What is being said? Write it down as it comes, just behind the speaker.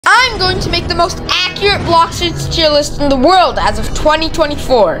going to make the most accurate Blox Fruit tier list in the world as of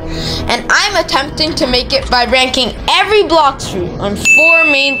 2024. And I'm attempting to make it by ranking every Blox Fruit on 4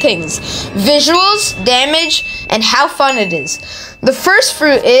 main things: visuals, damage, and how fun it is. The first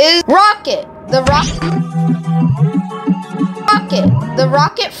fruit is Rocket. The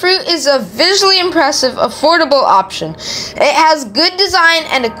Rocket Fruit is a visually impressive, affordable option. It has good design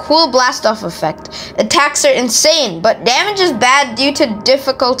and a cool blast-off effect. Attacks are insane, but damage is bad due to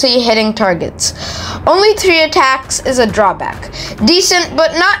difficulty hitting targets. Only 3 attacks is a drawback. Decent,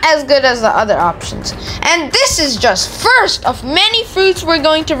 but not as good as the other options. And this is just first of many fruits we're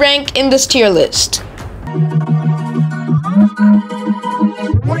going to rank in this tier list.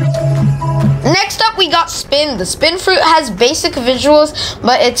 Next up, we got Spin. The Spin Fruit has basic visuals,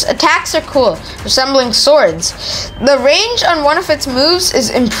 but its attacks are cool, resembling swords. The range on one of its moves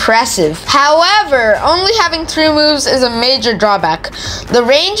is impressive. However, only having 3 moves is a major drawback. The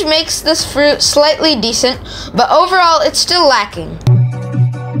range makes this fruit slightly decent, but overall it's still lacking.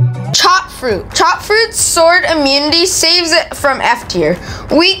 Chop Fruit. Chop Fruit's sword immunity saves it from F tier.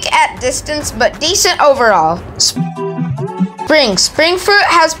 Weak at distance, but decent overall. Spring Fruit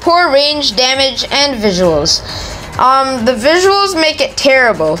has poor range, damage, and visuals. The visuals make it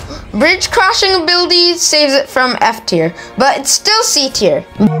terrible. Bridge crossing ability saves it from F tier, but it's still C tier.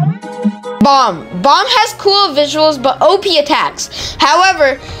 Bomb has cool visuals but OP attacks.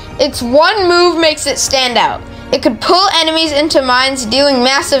 However, its one move makes it stand out. It could pull enemies into mines, dealing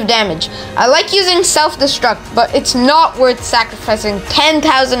massive damage. I like using self-destruct, but it's not worth sacrificing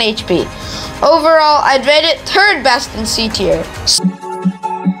 10,000 HP. Overall, I'd rate it 3rd best in C tier.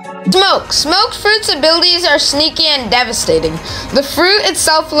 Smoke Fruit's abilities are sneaky and devastating. The fruit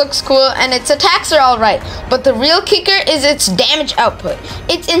itself looks cool and its attacks are alright, but the real kicker is its damage output.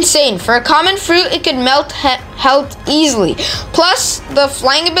 It's insane. For a common fruit, it could melt health easily. Plus, the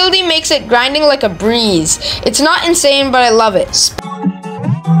flying ability makes it grinding like a breeze. It's not insane, but I love it.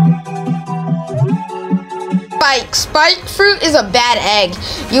 Spike Fruit is a bad egg.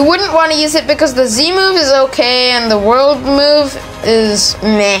 You wouldn't want to use it because the Z move is okay and the world move is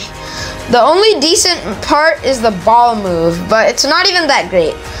meh. The only decent part is the ball move, but it's not even that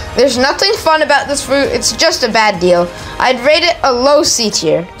great. There's nothing fun about this fruit, it's just a bad deal. I'd rate it a low C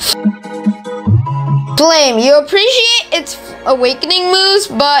tier. Flame. You appreciate its awakening moves,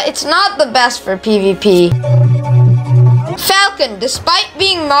 but it's not the best for PvP. Falcon. Despite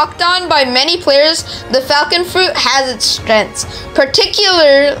being mocked on by many players, the Falcon Fruit has its strengths,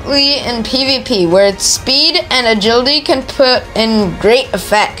 particularly in PvP, where its speed and agility can put in great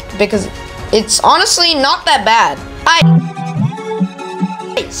effect, because it's honestly not that bad.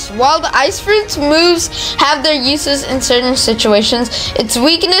 Ice. While the Ice Fruit's moves have their uses in certain situations, its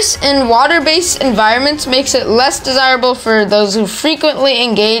weakness in water-based environments makes it less desirable for those who frequently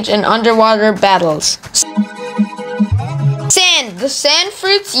engage in underwater battles. Sand. The Sand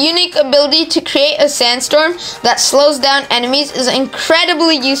Fruit's unique ability to create a sandstorm that slows down enemies is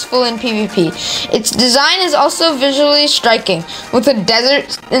incredibly useful in PvP. Its design is also visually striking, with a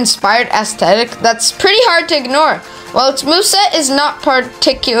desert-inspired aesthetic that's pretty hard to ignore, while its moveset is not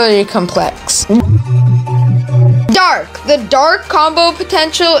particularly complex. Dark. The Dark combo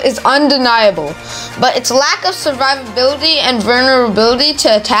potential is undeniable, but its lack of survivability and vulnerability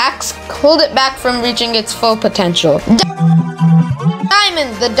to attacks hold it back from reaching its full potential.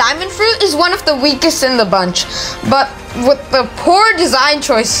 Diamond. The Diamond Fruit is one of the weakest in the bunch, but with the poor design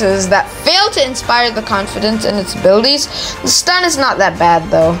choices that fail to inspire the confidence in its abilities, the stun is not that bad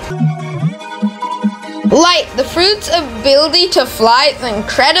though. Light. The fruit's ability to fly is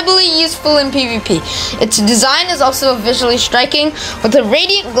incredibly useful in PvP. Its design is also visually striking, with a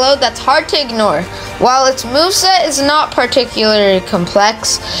radiant glow that's hard to ignore. While its moveset is not particularly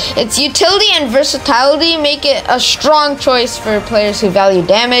complex, its utility and versatility make it a strong choice for players who value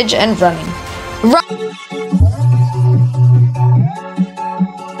damage and running.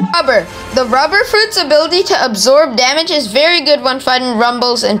 Rubber. The Rubber Fruit's ability to absorb damage is very good when fighting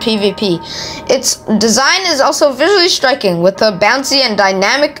rumbles in PvP. Its design is also visually striking, with a bouncy and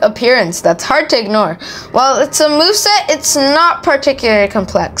dynamic appearance that's hard to ignore. While it's a moveset, it's not particularly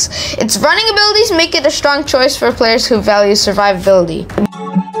complex. Its running abilities make it a strong choice for players who value survivability.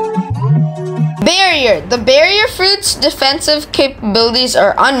 Barrier. The Barrier Fruit's defensive capabilities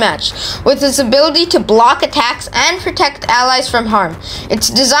are unmatched, with its ability to block attacks and protect allies from harm. Its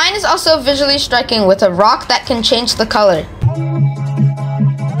design is also visually striking, with a rock that can change the color.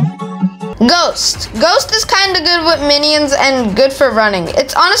 Ghost. Ghost is kinda good with minions and good for running.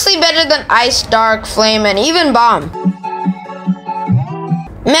 It's honestly better than Ice, Dark, Flame, and even Bomb.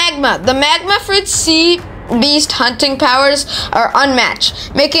 Magma. The Magma Fruit's beast hunting powers are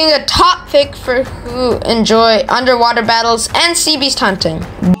unmatched, making a top pick for who enjoy underwater battles and sea beast hunting.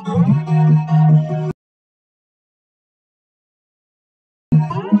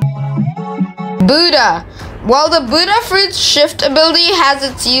 Buddha. While the Buddha Fruit's shift ability has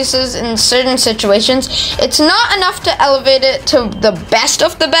its uses in certain situations, it's not enough to elevate it to the best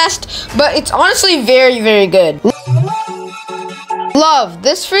of the best, but it's honestly very, very good. Love.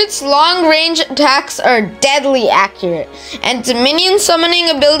 This fruit's long-range attacks are deadly accurate, and its minion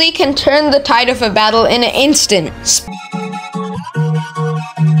summoning ability can turn the tide of a battle in an instant.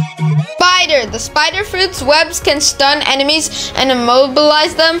 Spider. The spider fruit's webs can stun enemies and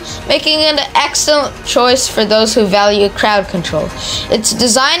immobilize them, making it an excellent choice for those who value crowd control. Its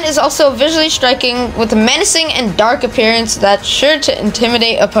design is also visually striking, with a menacing and dark appearance that's sure to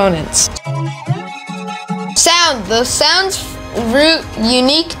intimidate opponents. Sound. The sound's root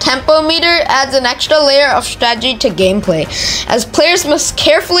unique tempo meter adds an extra layer of strategy to gameplay, as players must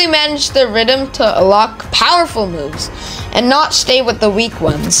carefully manage their rhythm to unlock powerful moves and not stay with the weak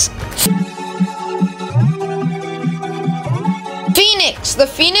ones. Phoenix. The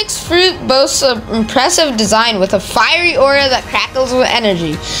Phoenix fruit boasts an impressive design with a fiery aura that crackles with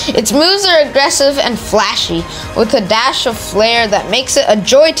energy. Its moves are aggressive and flashy, with a dash of flair that makes it a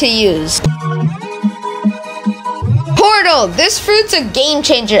joy to use. Portal. This fruit's a game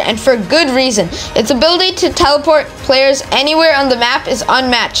changer, and for good reason. Its ability to teleport players anywhere on the map is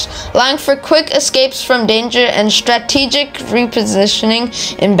unmatched, allowing for quick escapes from danger and strategic repositioning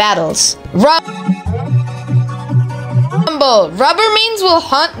in battles. Rumble. Rubber mains will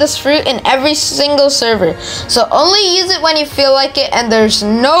hunt this fruit in every single server, so only use it when you feel like it and there's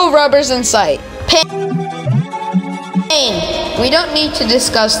no rubbers in sight. We don't need to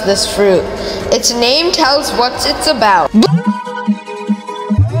discuss this fruit. Its name tells what it's about.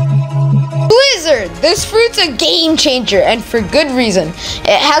 Blizzard. This fruit's a game changer, and for good reason.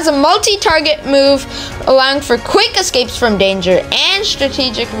 It has a multi-target move, allowing for quick escapes from danger and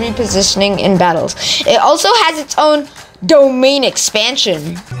strategic repositioning in battles. It also has its own domain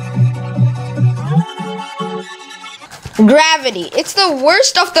expansion. Gravity. It's the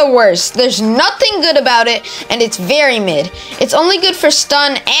worst of the worst. There's nothing good about it, and it's very mid. It's only good for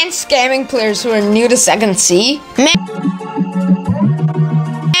stun and scamming players who are new to 2nd C.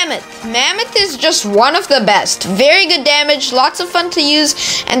 Mammoth is just one of the best. Very good damage, lots of fun to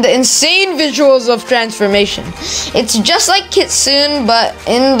use, and the insane visuals of transformation. It's just like KITSUNE, but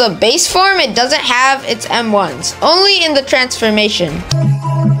in the base form, it doesn't have its M1s, only in the transformation.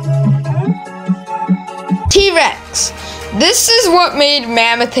 T-Rex. This is what made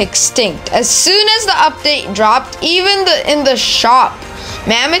Mammoth extinct. As soon as the update dropped, even in the shop,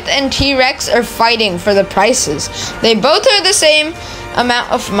 Mammoth and T-Rex are fighting for the prices. They both are the same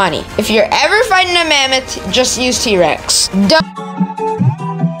amount of money. If you're ever fighting a Mammoth, just use T-Rex.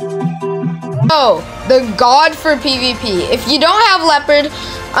 Oh, the god for PvP. If you don't have Leopard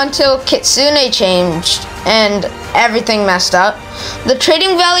until KITSUNE changed and everything messed up, the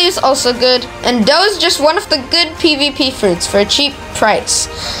trading value is also good, and Dough is just one of the good PvP fruits for a cheap price,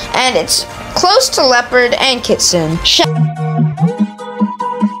 and it's close to Leopard and KITSUNE.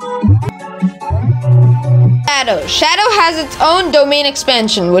 Shadow has its own domain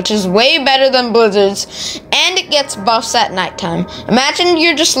expansion, which is way better than Blizzard's, and it gets buffs at nighttime. Imagine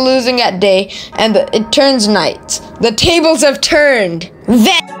you're just losing at day, and it turns night. The tables have turned.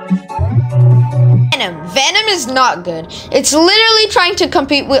 Venom is not good. It's literally trying to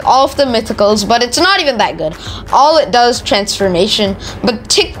compete with all of the mythicals, but it's not even that good. All it does, transformation, but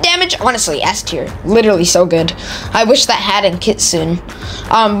tick damage, honestly, S tier. Literally so good. I wish that had in KITSUNE.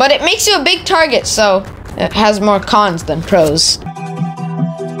 But it makes you a big target, so it has more cons than pros.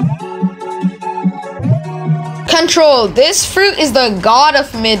 Control. This fruit is the god of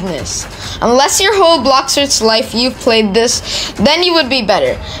midness. Unless your whole Blox Fruit's life you've played this, then you would be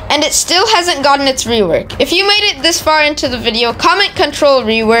better. And it still hasn't gotten its rework. If you made it this far into the video, comment Control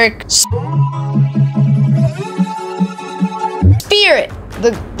rework. Spirit.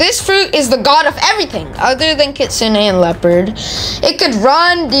 This fruit is the god of everything other than KITSUNE and Leopard. It could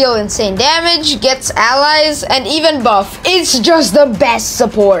run, deal insane damage, gets allies, and even buff. It's just the best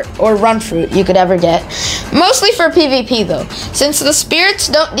support or run fruit you could ever get. Mostly for PvP though, since the spirits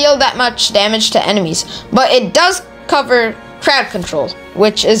don't deal that much damage to enemies, but it does cover crowd control,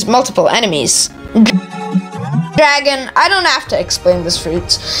 which is multiple enemies. Dragon. I don't have to explain this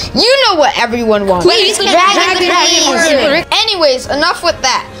fruit. You know what everyone wants. Please, dragon. Anyways, enough with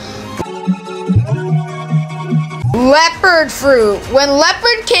that. Leopard fruit. When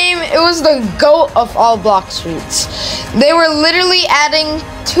leopard came, it was the GOAT of all Blox fruits. They were literally adding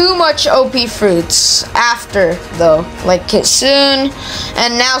too much OP fruits after, though, like Kitsune,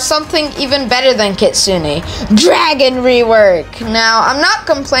 and now something even better than Kitsune, dragon rework. Now, I'm not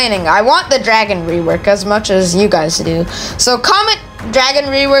complaining. I want the dragon rework as much as you guys do. So comment dragon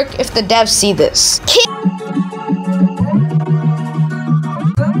rework if the devs see this.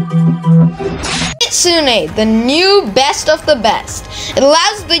 Kitsune, the new best of the best. It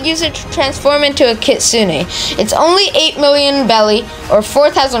allows the user to transform into a Kitsune. It's only 8 million belly, or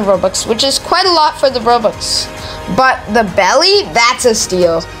 4,000 Robux, which is quite a lot for the Robux. But the belly, that's a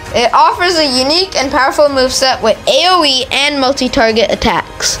steal. It offers a unique and powerful moveset with AoE and multi-target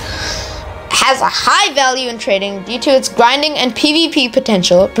attacks. Has a high value in trading due to its grinding and PvP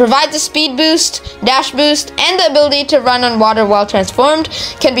potential, provides a speed boost, dash boost, and the ability to run on water while transformed,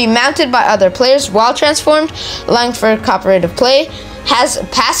 can be mounted by other players while transformed, allowing for cooperative play, has a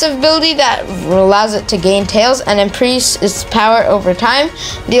passive ability that allows it to gain tails and increase its power over time,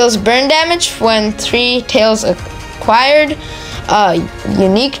 deals burn damage when 3 tails acquired,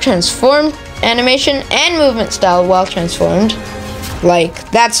 unique transform animation and movement style while transformed. Like,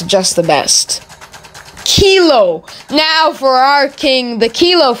 that's just the best. Kilo. Now for our king, the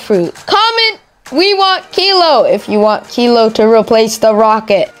Kilo fruit. Comment, we want Kilo, if you want Kilo to replace the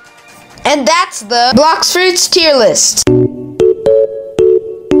rocket. And that's the Blox Fruits tier list.